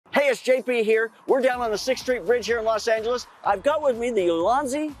it's JP here. We're down on the 6th Street Bridge here in Los Angeles. I've got with me the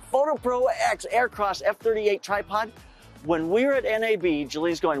Ulanzi Photo Pro X Aircross F38 tripod. When we were at NAB,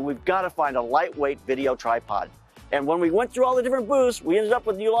 Julien's going, we've got to find a lightweight video tripod. And when we went through all the different booths, we ended up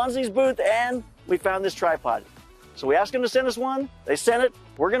with Ulanzi's booth and we found this tripod. So we asked them to send us one. They sent it.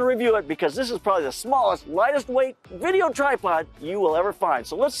 We're going to review it because this is probably the smallest, lightest weight video tripod you will ever find.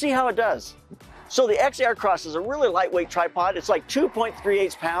 So let's see how it does. So the X Aircross is a really lightweight tripod. It's like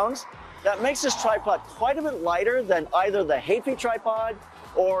 2.38 pounds. That makes this tripod quite a bit lighter than either the Happy tripod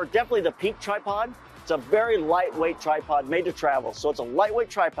or definitely the Peak tripod. It's a very lightweight tripod made to travel. So it's a lightweight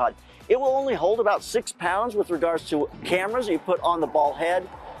tripod. It will only hold about 6 pounds with regards to cameras you put on the ball head,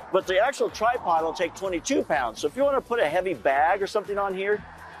 but the actual tripod will take 22 pounds. So if you want to put a heavy bag or something on here,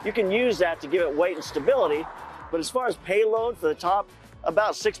 you can use that to give it weight and stability. But as far as payload for the top,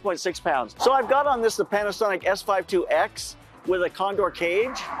 about 6.6 pounds. So I've got on this the Panasonic S52X with a Condor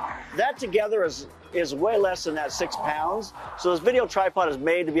cage. That together is way less than that 6 pounds. So this video tripod is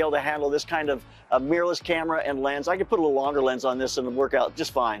made to be able to handle this kind of a mirrorless camera and lens. I can put a little longer lens on this and it'll work out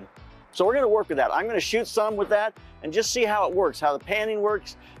just fine. So we're going to work with that. I'm going to shoot some with that and just see how it works, how the panning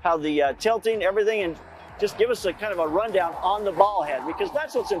works, how the tilting, everything, and just give us a kind of a rundown on the ball head, because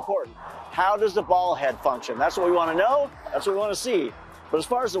that's what's important. How does the ball head function? That's what we want to know. That's what we want to see. But as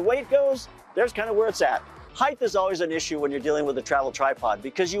far as the weight goes, there's kind of where it's at. Height is always an issue when you're dealing with a travel tripod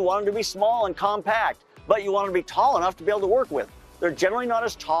because you want them to be small and compact, but you want them to be tall enough to be able to work with. They're generally not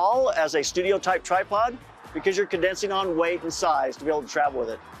as tall as a studio type tripod because you're condensing on weight and size to be able to travel with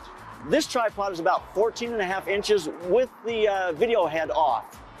it. This tripod is about 14.5 inches with the video head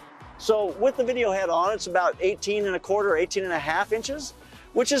off. So with the video head on, it's about 18.25, 18.5 inches,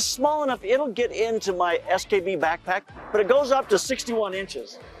 which is small enough. It'll get into my SKB backpack, but it goes up to 61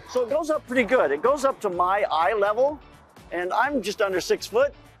 inches. So it goes up pretty good. It goes up to my eye level, and I'm just under 6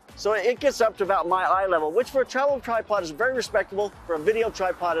 foot. So it gets up to about my eye level, which for a travel tripod is very respectable. For a video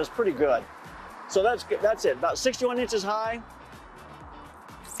tripod is pretty good. So that's it, about 61 inches high.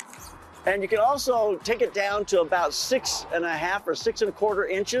 And you can also take it down to about 6.5 or 6.25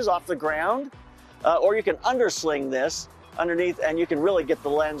 inches off the ground, or you can undersling this underneath and you can really get the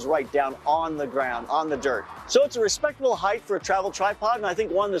lens right down on the ground, on the dirt. So it's a respectable height for a travel tripod, and I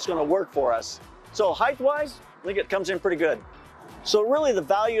think one that's going to work for us. So height-wise, I think it comes in pretty good. So really the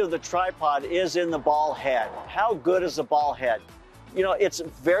value of the tripod is in the ball head. How good is the ball head? You know,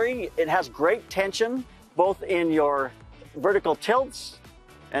 it has great tension, both in your vertical tilts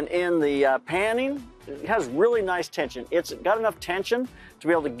and in the panning. It has really nice tension. It's got enough tension to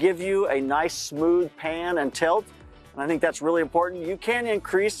be able to give you a nice smooth pan and tilt. And I think that's really important. You can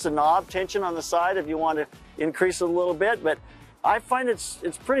increase the knob tension on the side if you want to increase it a little bit, but I find it's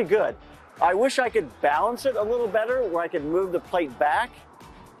pretty good. I wish I could balance it a little better where I could move the plate back.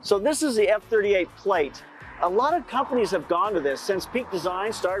 So this is the F38 plate. A lot of companies have gone to this since Peak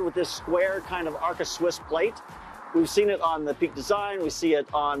Design started with this square kind of Arca Swiss plate. We've seen it on the Peak Design, we see it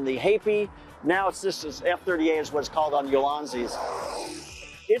on the Happy. Now this is F38 is what it's called on Ulanzi's.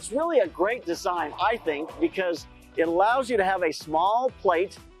 It's really a great design, I think, because it allows you to have a small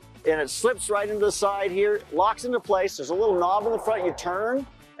plate and it slips right into the side here, locks into place. There's a little knob in the front you turn,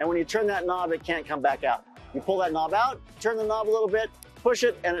 and when you turn that knob, it can't come back out. You pull that knob out, turn the knob a little bit, push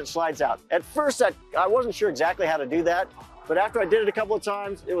it, and it slides out. At first, I wasn't sure exactly how to do that, but after I did it a couple of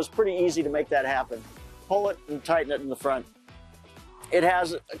times, it was pretty easy to make that happen. Pull it and tighten it in the front. It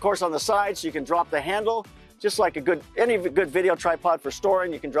has, of course, on the side, so you can drop the handle, just like any good video tripod for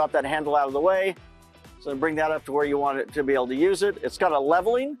storing. You can drop that handle out of the way. So bring that up to where you want it to be able to use it. It's got a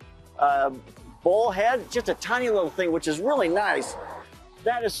leveling bowl head, just a tiny little thing, which is really nice.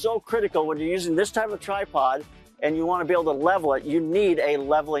 That is so critical when you're using this type of tripod and you want to be able to level it. You need a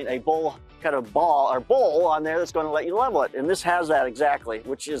bowl kind of ball or bowl on there that's going to let you level it. And this has that exactly,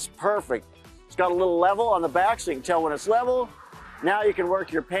 which is perfect. It's got a little level on the back so you can tell when it's level. Now you can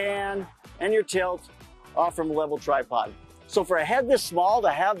work your pan and your tilt off from a level tripod. So for a head this small, to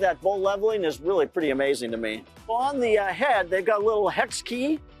have that bowl leveling is really pretty amazing to me. On the head, they've got a little hex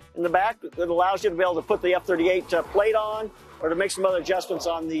key in the back that allows you to be able to put the F38 plate on or to make some other adjustments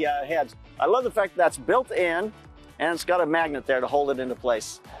on the heads. I love the fact that that's built in and it's got a magnet there to hold it into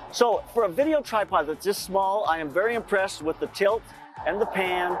place. So for a video tripod that's this small, I am very impressed with the tilt and the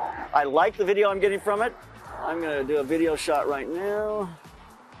pan. I like the video I'm getting from it. I'm going to do a video shot right now.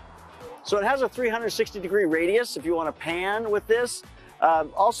 So it has a 360-degree radius if you want to pan with this.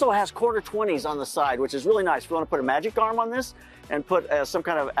 Also has quarter 20s on the side, which is really nice. If you want to put a magic arm on this and put some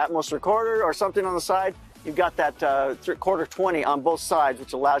kind of Atmos recorder or something on the side, you've got that quarter 20 on both sides,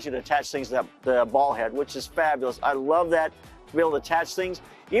 which allows you to attach things to the ball head, which is fabulous. I love that to be able to attach things.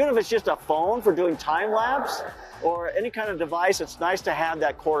 Even if it's just a phone for doing time lapse or any kind of device, it's nice to have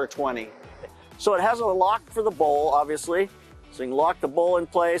that quarter 20. So it has a lock for the bowl, obviously. So you can lock the bowl in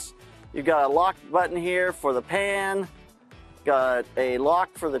place. You've got a lock button here for the pan. Got a lock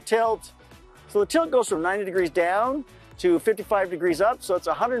for the tilt. So the tilt goes from 90 degrees down to 55 degrees up. So it's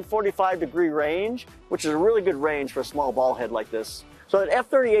a 145-degree range, which is a really good range for a small ball head like this. So that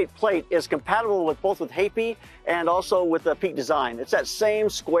F38 plate is compatible with both with HP and also with the Peak Design. It's that same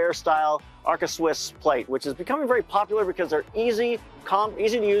square style Arca Swiss plate, which is becoming very popular because they're easy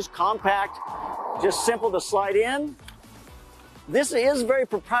to use, compact, just simple to slide in. This is very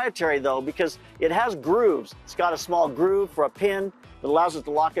proprietary though, because it has grooves. It's got a small groove for a pin that allows it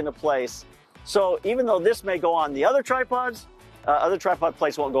to lock into place. So even though this may go on the other tripods, other tripod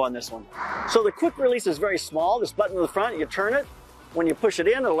plates won't go on this one. So the quick release is very small. This button in the front, you turn it. When you push it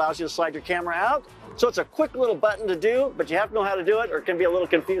in, it allows you to slide your camera out. So it's a quick little button to do, but you have to know how to do it or it can be a little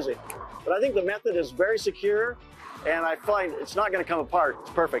confusing. But I think the method is very secure and I find it's not going to come apart. It's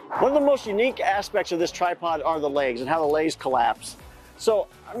perfect. One of the most unique aspects of this tripod are the legs and how the legs collapse. So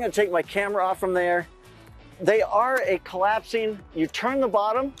I'm going to take my camera off from there. They are a collapsing, you turn the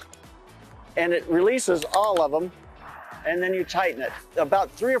bottom and it releases all of them and then you tighten it.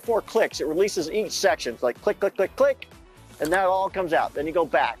 About 3 or 4 clicks, it releases each section. It's like click, click, click, click. And that all comes out. Then you go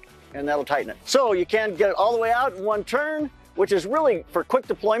back and that'll tighten it. So you can get it all the way out in one turn, which is really for quick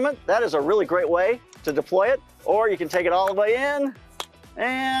deployment. That is a really great way to deploy it. Or you can take it all the way in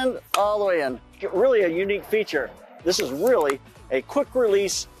and all the way in. Really a unique feature. This is really a quick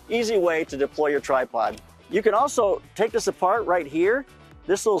release, easy way to deploy your tripod. You can also take this apart right here.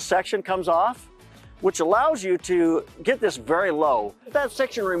 This little section comes off, which allows you to get this very low. With that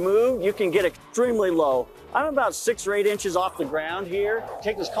section removed, you can get extremely low. I'm about 6 or 8 inches off the ground here.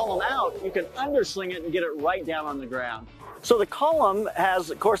 Take this column out, you can undersling it and get it right down on the ground. So the column has,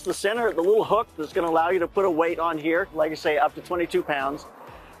 of course, the center, the little hook that's going to allow you to put a weight on here, like I say, up to 22 pounds.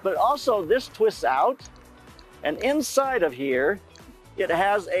 But also this twists out, and inside of here, it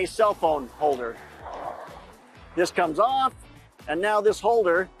has a cell phone holder. This comes off, and now this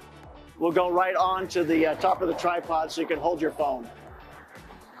holder will go right onto the top of the tripod so you can hold your phone.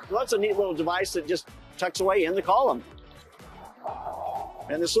 So that's a neat little device that just tucks away in the column.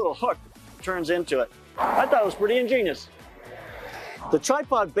 And this little hook turns into it. I thought it was pretty ingenious. The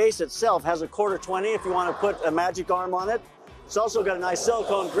tripod base itself has a quarter 20 if you want to put a magic arm on it. It's also got a nice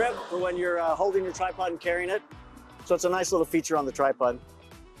silicone grip for when you're holding your tripod and carrying it. So it's a nice little feature on the tripod.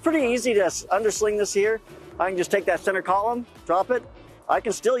 Pretty easy to undersling this here. I can just take that center column, drop it. I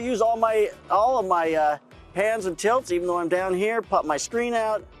can still use all of my pans and tilts even though I'm down here, pop my screen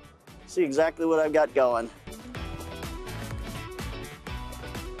out, see exactly what I've got going.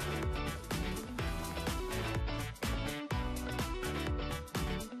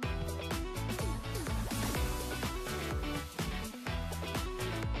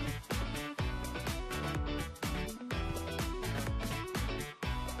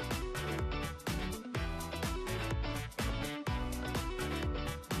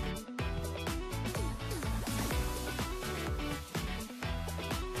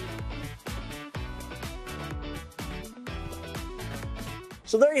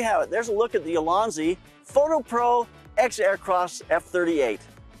 So there you have it. There's a look at the Ulanzi Photo Pro X Aircross F38.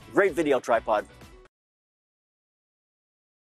 Great video tripod.